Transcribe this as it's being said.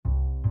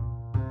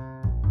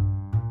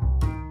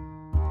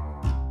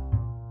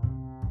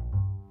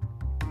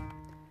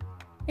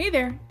Hey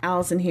there,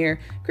 Allison here,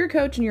 career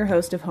coach and your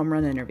host of Home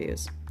Run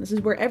Interviews. This is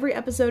where every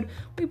episode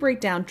we break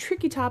down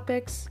tricky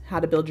topics,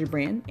 how to build your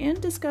brand, and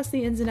discuss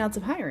the ins and outs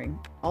of hiring,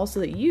 all so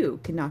that you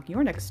can knock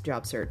your next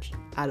job search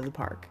out of the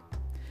park.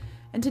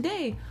 And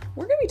today,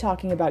 we're going to be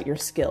talking about your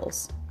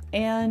skills,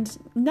 and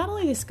not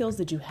only the skills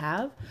that you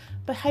have,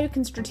 but how you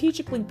can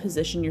strategically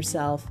position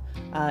yourself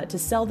to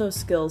sell those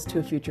skills to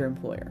a future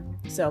employer.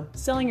 So,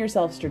 selling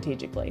yourself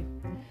strategically.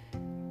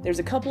 There's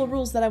a couple of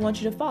rules that I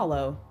want you to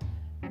follow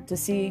to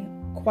see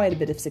quite a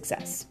bit of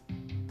success.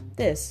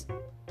 This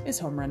is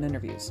Home Run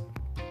Interviews.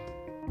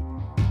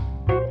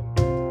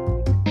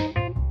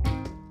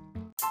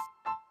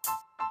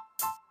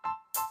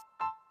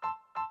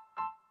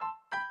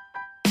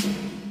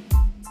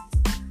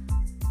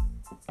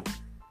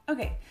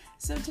 Okay,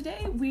 so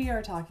today we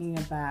are talking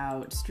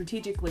about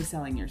strategically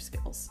selling your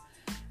skills.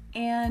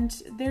 And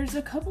there's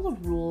a couple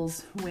of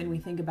rules when we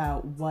think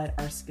about what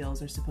our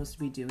skills are supposed to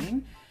be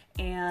doing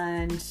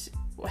and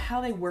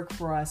how they work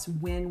for us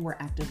when we're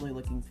actively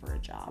looking for a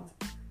job.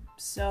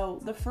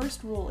 So the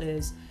first rule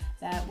is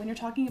that when you're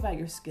talking about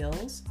your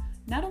skills,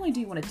 not only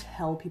do you want to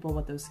tell people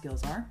what those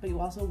skills are, but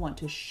you also want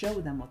to show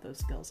them what those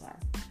skills are.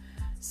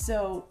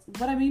 So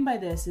what I mean by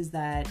this is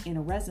that in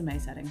a resume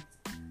setting,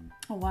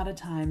 a lot of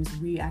times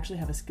we actually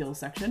have a skills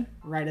section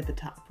right at the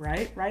top,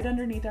 right? Right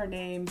underneath our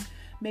names,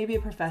 maybe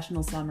a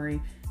professional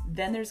summary.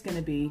 Then there's going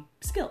to be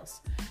skills.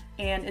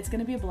 And it's going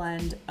to be a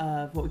blend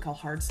of what we call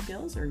hard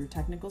skills or your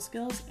technical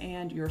skills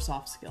and your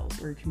soft skills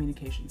or your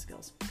communication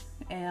skills.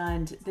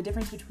 And the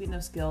difference between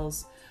those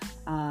skills,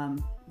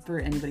 for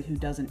anybody who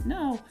doesn't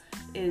know,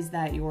 is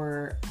that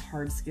your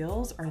hard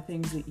skills are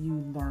things that you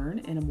learn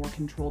in a more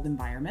controlled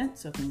environment.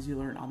 So things you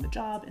learn on the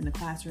job, in the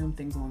classroom,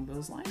 things along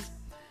those lines.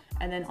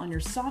 And then on your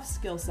soft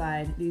skill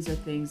side, these are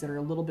things that are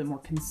a little bit more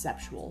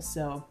conceptual.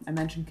 So I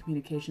mentioned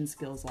communication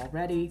skills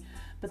already,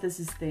 but this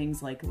is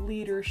things like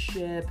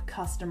leadership,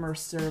 customer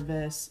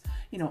service,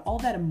 all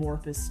that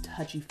amorphous,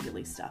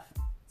 touchy-feely stuff.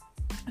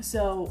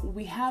 So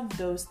we have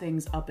those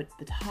things up at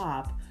the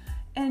top.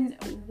 And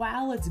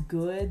while it's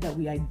good that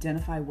we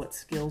identify what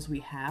skills we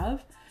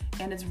have,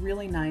 and it's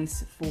really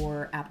nice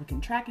for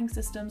applicant tracking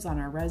systems on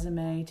our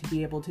resume to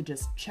be able to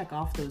just check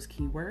off those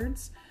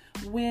keywords,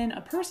 when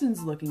a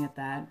person's looking at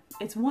that,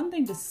 it's one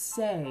thing to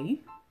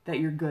say that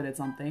you're good at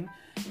something.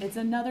 It's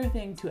another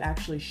thing to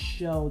actually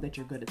show that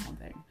you're good at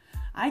something.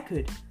 I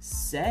could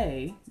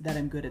say that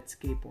I'm good at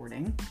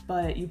skateboarding,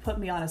 but you put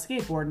me on a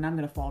skateboard and I'm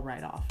going to fall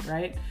right off,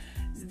 right?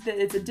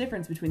 It's a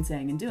difference between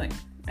saying and doing.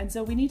 And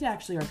so we need to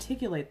actually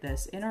articulate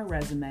this in our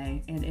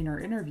resume and in our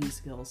interview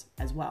skills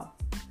as well.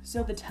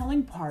 So the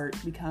telling part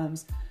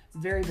becomes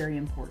very, very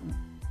important.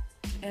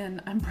 And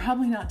I'm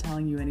probably not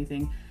telling you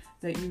anything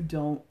that you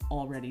don't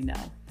already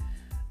know.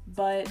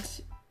 But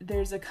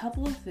there's a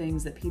couple of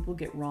things that people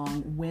get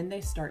wrong when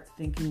they start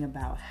thinking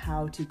about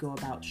how to go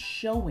about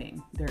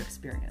showing their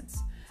experience.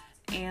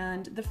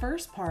 And the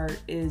first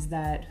part is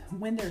that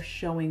when they're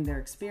showing their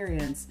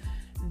experience,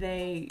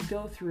 they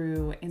go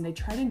through and they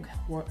try to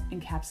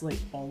encapsulate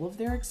all of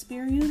their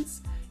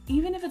experience,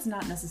 even if it's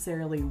not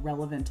necessarily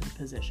relevant to the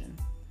position.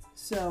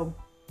 So,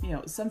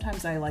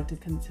 sometimes I like to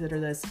consider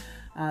this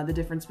the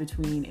difference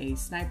between a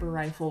sniper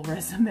rifle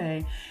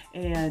resume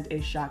and a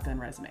shotgun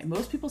resume.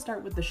 Most people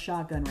start with the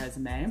shotgun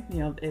resume.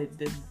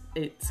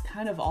 It's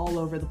kind of all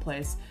over the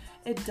place.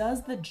 It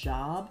does the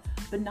job,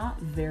 but not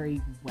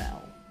very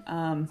well.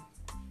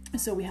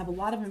 So we have a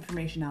lot of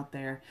information out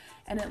there,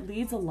 and it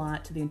leads a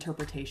lot to the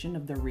interpretation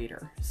of the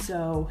reader.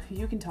 So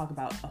you can talk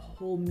about a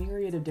whole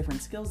myriad of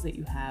different skills that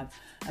you have,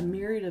 a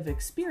myriad of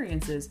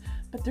experiences,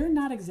 but they're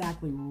not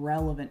exactly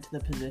relevant to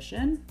the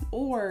position,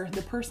 or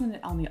the person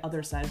on the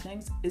other side of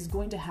things is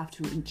going to have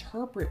to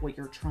interpret what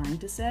you're trying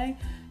to say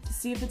to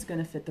see if it's going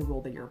to fit the role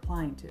that you're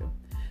applying to.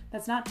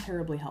 That's not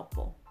terribly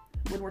helpful.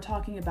 When we're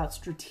talking about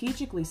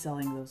strategically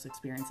selling those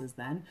experiences,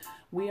 then,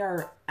 we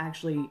are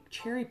actually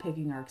cherry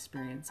picking our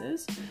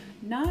experiences,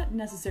 not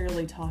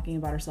necessarily talking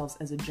about ourselves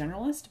as a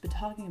generalist, but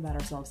talking about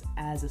ourselves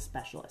as a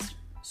specialist.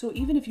 So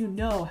even if you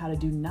know how to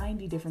do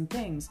 90 different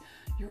things,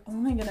 you're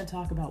only going to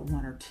talk about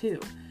one or two,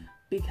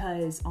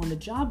 because on the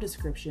job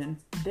description,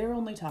 they're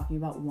only talking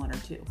about one or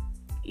two.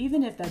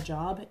 Even if that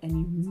job, and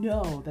you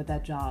know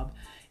that job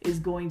is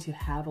going to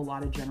have a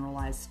lot of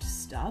generalized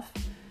stuff,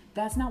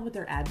 that's not what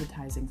they're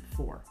advertising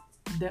for.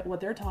 That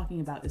what they're talking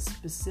about is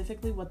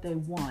specifically what they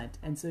want,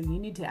 and so you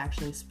need to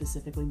actually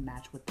specifically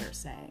match what they're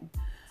saying.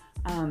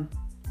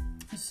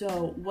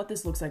 So what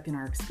this looks like in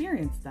our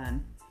experience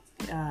then,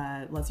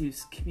 let's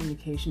use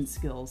communication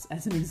skills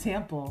as an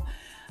example.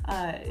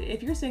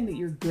 If you're saying that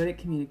you're good at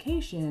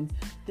communication,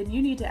 then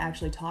you need to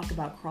actually talk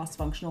about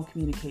cross-functional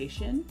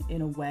communication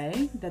in a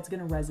way that's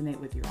going to resonate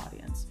with your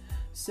audience.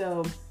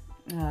 So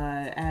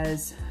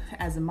as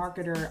a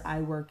marketer,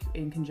 I work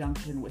in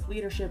conjunction with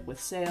leadership, with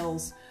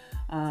sales,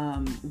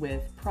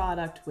 with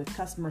product, with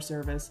customer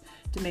service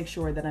to make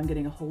sure that I'm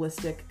getting a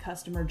holistic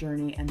customer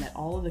journey and that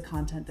all of the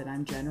content that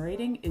I'm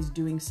generating is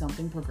doing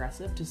something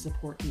progressive to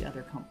support the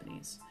other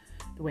companies.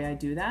 The way I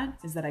do that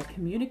is that I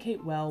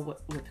communicate well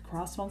with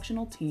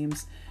cross-functional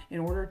teams in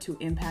order to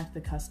impact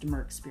the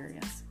customer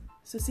experience.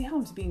 So see how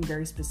I'm being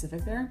very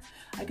specific there?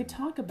 I could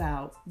talk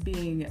about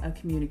being a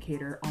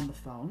communicator on the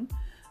phone.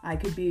 I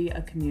could be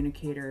a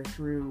communicator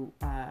through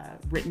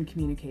written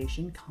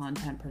communication,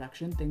 content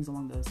production, things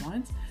along those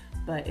lines.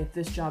 But if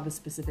this job is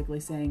specifically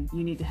saying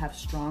you need to have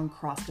strong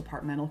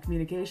cross-departmental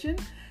communication,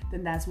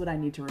 then that's what I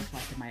need to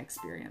reflect in my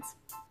experience.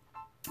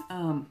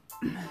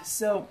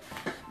 So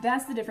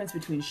that's the difference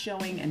between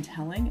showing and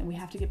telling, and we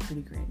have to get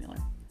pretty granular.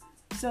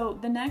 So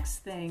the next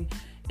thing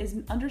is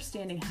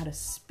understanding how to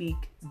speak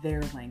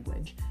their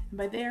language. And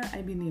by there,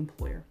 I mean the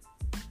employer.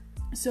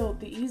 So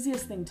the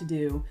easiest thing to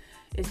do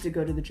is to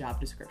go to the job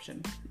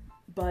description.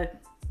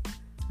 But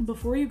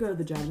before you go to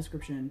the job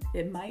description,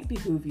 it might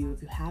behoove you,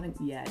 if you haven't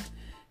yet,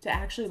 to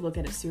actually look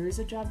at a series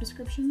of job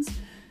descriptions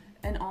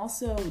and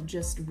also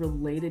just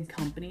related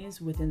companies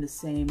within the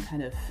same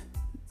kind of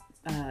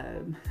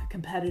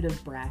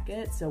competitive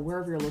bracket. So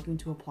wherever you're looking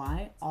to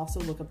apply, also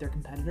look up their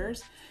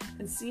competitors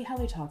and see how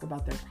they talk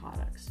about their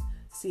products,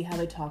 see how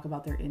they talk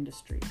about their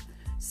industry,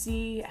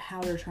 see how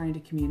they're trying to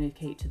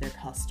communicate to their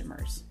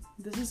customers.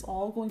 This is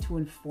all going to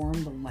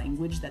inform the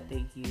language that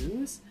they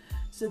use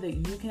so that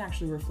you can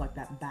actually reflect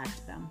that back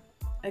to them.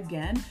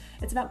 Again,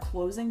 it's about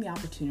closing the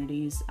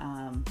opportunities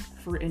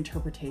for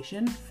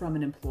interpretation from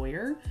an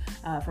employer,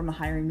 from a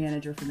hiring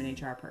manager, from an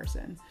HR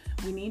person.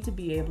 We need to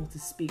be able to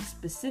speak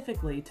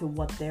specifically to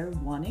what they're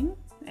wanting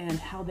and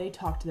how they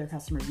talk to their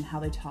customers and how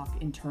they talk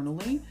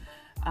internally,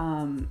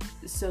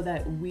 so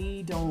that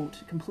we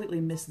don't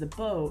completely miss the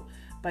boat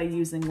by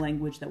using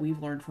language that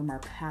we've learned from our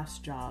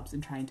past jobs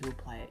and trying to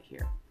apply it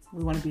here.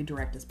 We want to be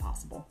direct as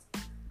possible.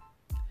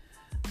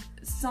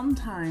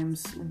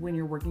 Sometimes when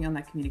you're working on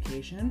that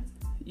communication,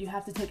 you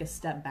have to take a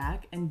step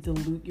back and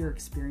dilute your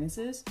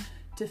experiences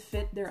to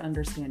fit their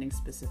understanding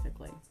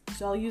specifically.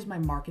 So I'll use my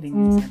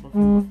marketing example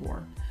from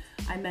before.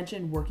 I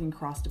mentioned working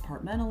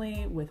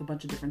cross-departmentally with a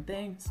bunch of different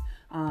things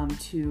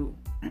to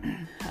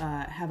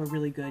have a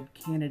really good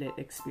candidate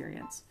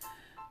experience.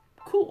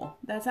 Cool,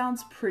 that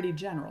sounds pretty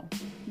general.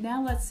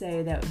 Now let's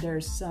say that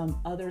there's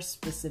some other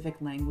specific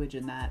language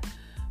in that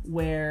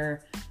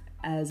where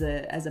as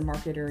a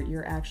marketer,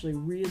 you're actually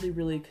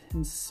really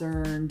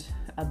concerned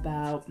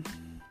about,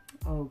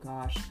 oh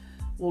gosh,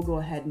 we'll go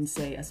ahead and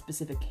say a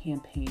specific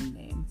campaign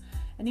name.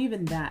 And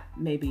even that,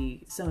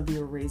 maybe some of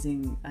you are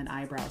raising an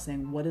eyebrow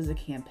saying, what is a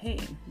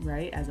campaign,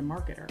 right? As a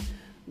marketer,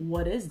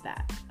 what is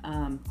that?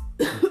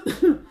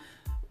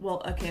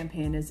 Well, a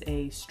campaign is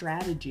a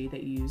strategy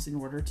that you use in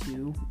order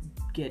to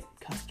get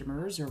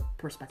customers or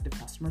prospective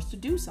customers to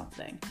do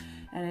something.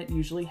 And it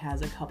usually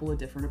has a couple of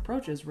different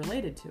approaches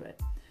related to it.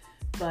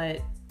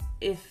 But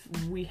if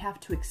we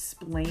have to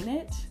explain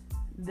it,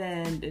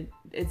 then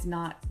it's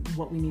not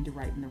what we need to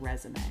write in the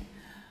resume.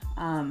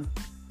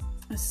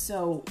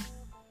 So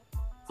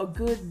a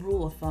good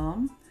rule of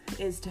thumb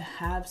is to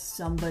have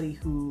somebody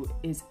who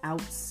is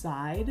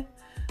outside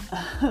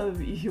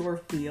of your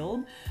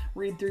field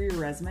read through your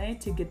resume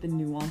to get the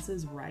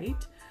nuances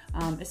right,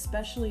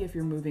 especially if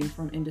you're moving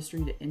from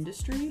industry to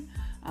industry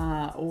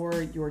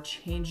or you're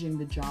changing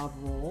the job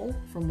role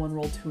from one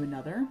role to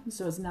another.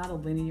 So it's not a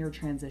linear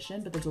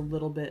transition, but there's a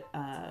little bit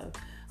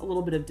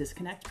of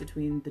disconnect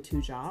between the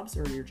two jobs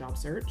or your job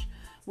search.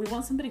 We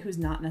want somebody who's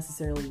not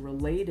necessarily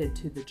related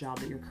to the job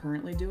that you're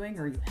currently doing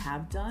or you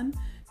have done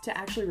to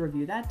actually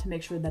review that to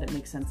make sure that it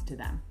makes sense to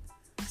them.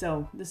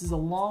 So this is a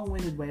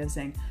long-winded way of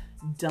saying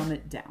dumb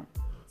it down.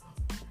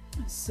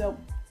 So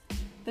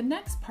the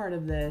next part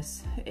of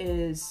this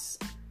is,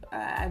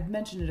 I've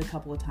mentioned it a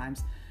couple of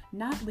times,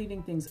 not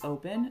leaving things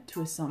open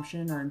to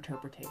assumption or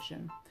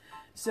interpretation.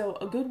 So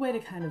a good way to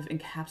kind of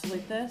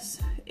encapsulate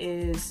this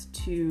is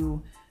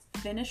to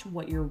finish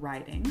what you're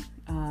writing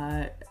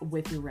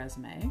with your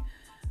resume,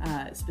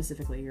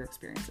 specifically your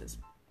experiences.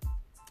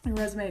 Your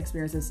resume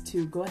experiences,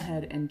 to go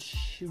ahead and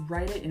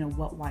write it in a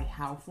what, why,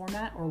 how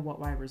format or what,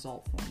 why,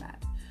 result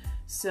format.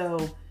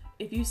 So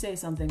if you say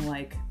something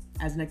like,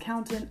 as an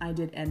accountant, I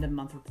did end of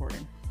month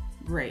reporting.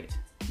 Great.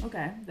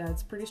 Okay,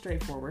 that's pretty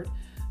straightforward.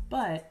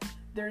 But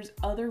there's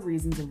other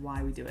reasons of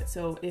why we do it.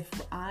 So if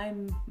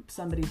I'm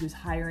somebody who's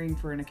hiring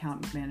for an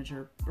accountant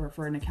manager or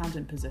for an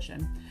accountant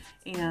position,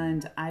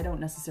 and I don't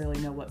necessarily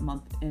know what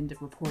month-end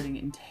reporting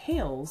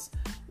entails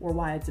or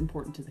why it's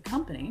important to the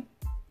company,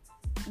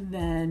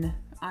 then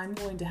I'm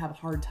going to have a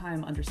hard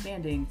time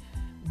understanding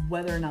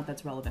whether or not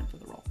that's relevant for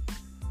the role,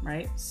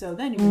 right? So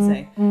then you can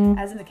say,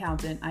 as an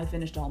accountant, I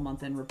finished all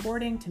month-end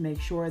reporting to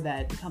make sure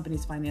that the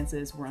company's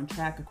finances were on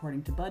track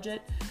according to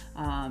budget,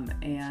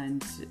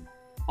 and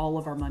all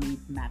of our money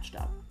matched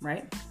up,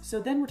 right?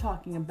 So then we're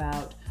talking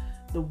about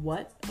the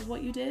what of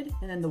what you did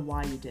and then the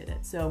why you did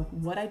it. So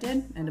what I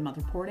did, end of month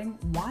reporting.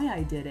 Why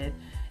I did it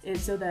is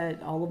so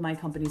that all of my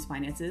company's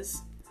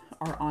finances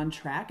are on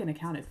track and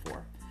accounted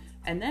for.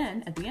 And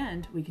then at the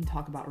end, we can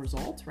talk about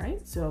results,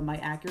 right? So my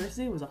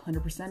accuracy was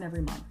 100%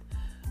 every month.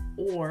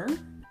 Or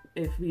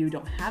if you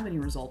don't have any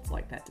results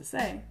like that to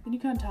say, then you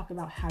kind of talk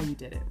about how you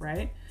did it,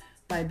 right?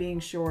 By being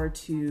sure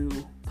to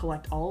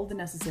collect all of the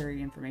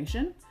necessary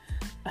information,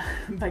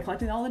 by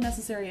collecting all the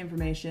necessary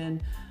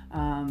information,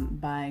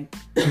 by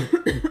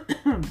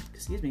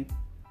excuse me,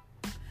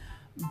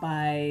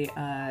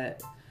 by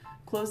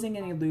closing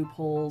any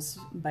loopholes,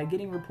 by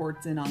getting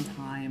reports in on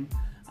time,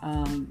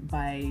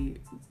 by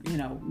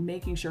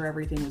making sure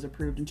everything was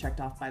approved and checked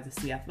off by the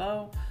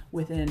CFO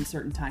within a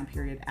certain time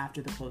period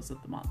after the close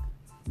of the month,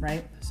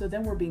 right? So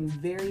then we're being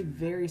very,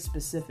 very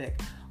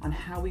specific on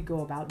how we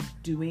go about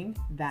doing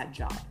that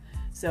job.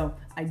 So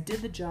I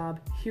did the job,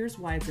 here's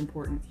why it's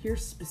important,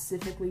 here's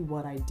specifically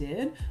what I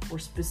did, or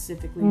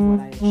specifically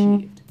what I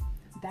achieved.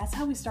 That's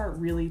how we start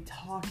really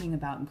talking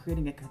about and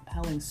creating a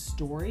compelling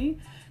story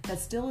that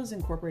still is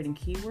incorporating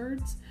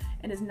keywords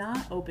and is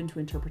not open to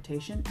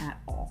interpretation at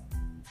all.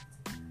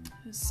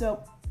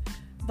 So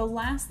the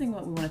last thing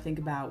that we want to think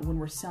about when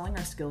we're selling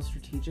our skills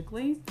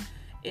strategically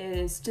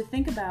is to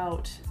think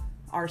about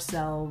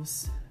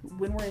ourselves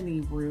when we're in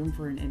the room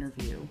for an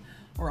interview,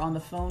 or on the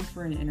phone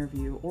for an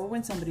interview, or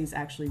when somebody's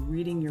actually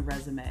reading your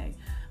resume,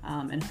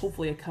 and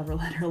hopefully a cover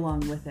letter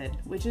along with it,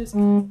 which is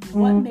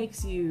what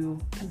makes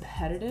you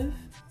competitive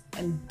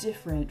and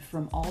different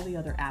from all the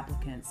other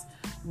applicants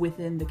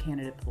within the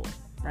candidate pool,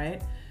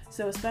 right?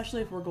 So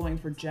especially if we're going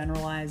for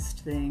generalized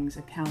things,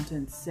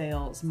 accountants,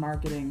 sales,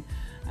 marketing,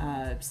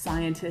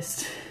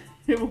 scientists,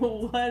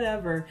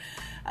 whatever,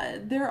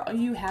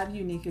 you have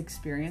unique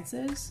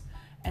experiences,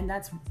 and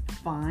that's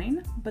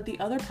fine. But the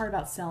other part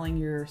about selling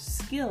your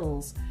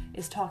skills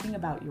is talking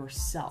about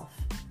yourself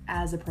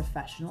as a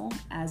professional,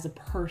 as a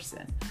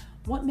person.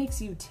 What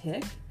makes you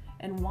tick,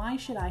 and why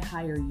should I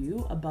hire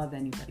you above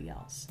anybody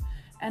else?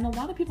 And a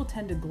lot of people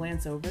tend to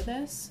glance over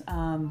this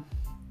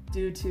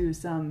due to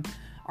some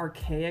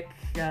archaic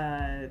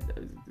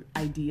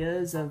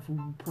ideas of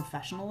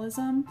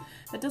professionalism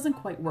that doesn't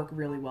quite work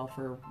really well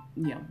for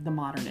the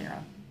modern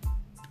era.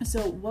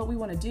 So what we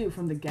want to do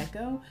from the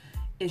get-go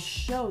is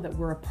show that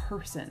we're a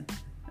person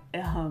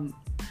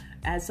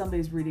as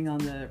somebody's reading on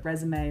the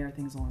resume or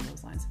things along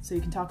those lines. So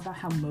you can talk about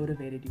how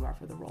motivated you are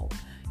for the role.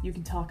 You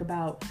can talk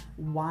about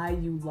why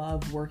you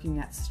love working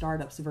at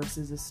startups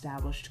versus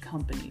established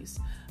companies.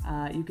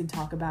 You can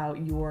talk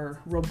about your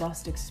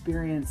robust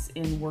experience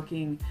in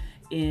working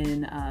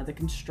in the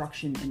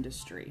construction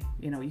industry.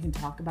 You can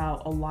talk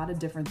about a lot of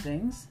different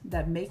things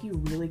that make you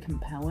really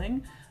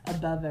compelling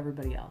above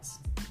everybody else.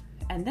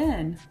 And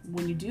then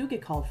when you do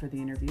get called for the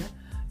interview,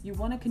 you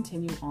want to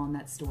continue on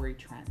that story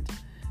trend.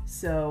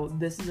 So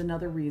this is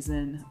another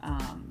reason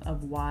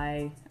of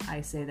why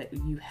I say that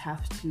you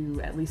have to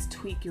at least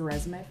tweak your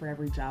resume for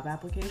every job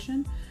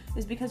application,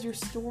 is because your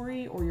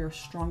story or your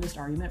strongest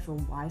argument for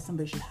why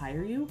somebody should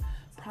hire you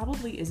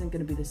probably isn't going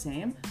to be the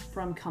same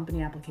from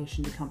company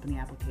application to company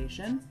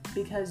application,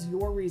 because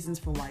your reasons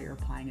for why you're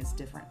applying is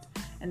different.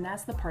 And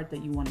that's the part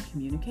that you want to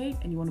communicate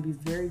and you want to be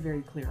very,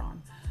 very clear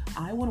on.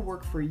 I want to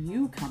work for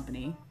you,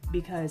 company,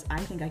 because I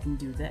think I can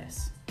do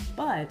this.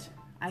 But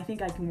I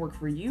think I can work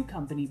for you,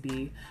 company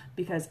B,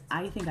 because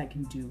I think I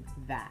can do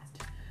that.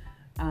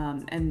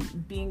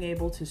 And being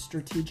able to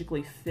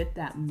strategically fit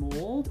that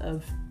mold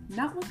of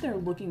not what they're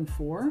looking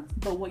for,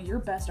 but what your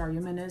best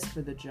argument is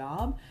for the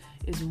job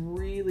is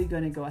really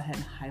going to go ahead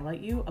and highlight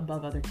you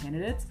above other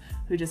candidates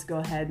who just go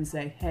ahead and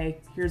say, hey,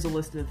 here's a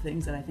list of the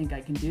things that I think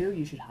I can do,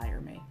 you should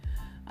hire me.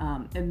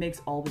 It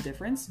makes all the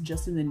difference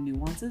just in the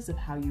nuances of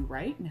how you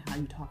write and how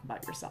you talk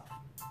about yourself.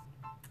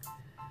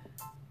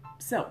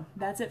 So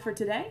that's it for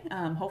today.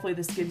 Hopefully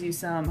this gives you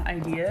some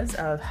ideas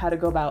of how to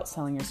go about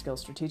selling your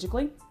skills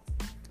strategically.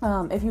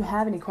 If you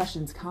have any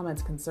questions,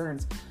 comments,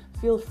 concerns,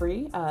 feel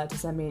free to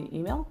send me an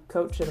email,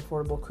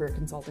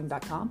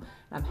 coach@affordablecareerconsulting.com.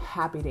 I'm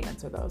happy to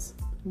answer those.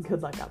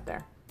 Good luck out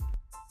there.